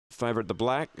Favourite the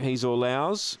black. He's All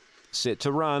Ours. Set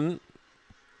to run.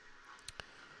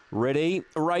 Ready,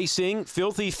 racing,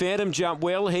 Filthy Phantom jump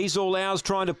well. He's All Ours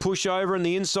trying to push over in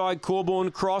the inside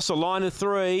Corborn Cross, a line of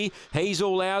 3. He's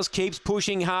All Ours keeps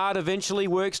pushing hard, eventually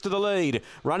works to the lead.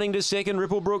 Running to second,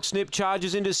 Ripplebrook Snip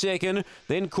charges into second.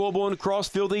 Then Corborn Cross,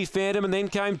 Filthy Phantom, and then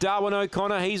came Darwin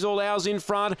O'Connor. He's All Ours in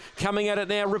front, coming at it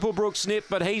now, Ripplebrook Snip,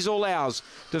 but He's All Ours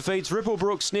defeats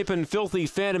Ripplebrook Snip and Filthy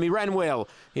Phantom. He ran well.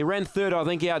 He ran third, I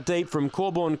think, out deep from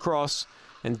Corborn Cross.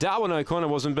 And Darwin O'Connor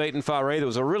wasn't beaten far either. It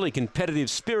was a really competitive,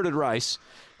 spirited race.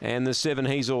 And the 7,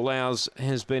 He's All Ours,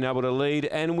 has been able to lead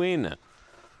and win.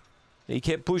 He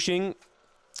kept pushing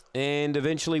and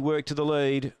eventually worked to the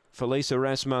lead for Lisa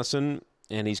Rasmussen.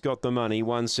 And he's got the money.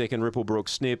 1 second, Ripplebrook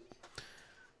Snip.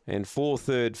 And 4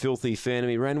 third, Filthy Phantom.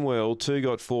 He ran well. 2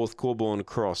 got 4th, Corborn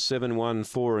Cross. 7, 1,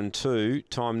 4 and 2.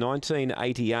 Time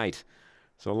 19.88.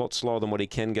 So a lot slower than what he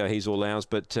can go, He's All Ours.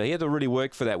 But he had to really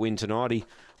work for that win tonight. He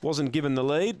wasn't given the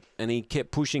lead, and he kept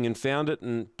pushing and found it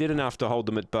and did enough to hold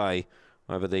them at bay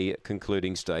over the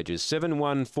concluding stages. 7,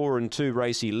 1, 4 and 2,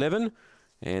 race 11.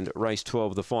 And race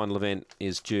 12, the final event,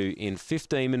 is due in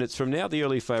 15 minutes from now. The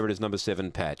early favourite is number 7,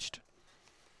 Patched.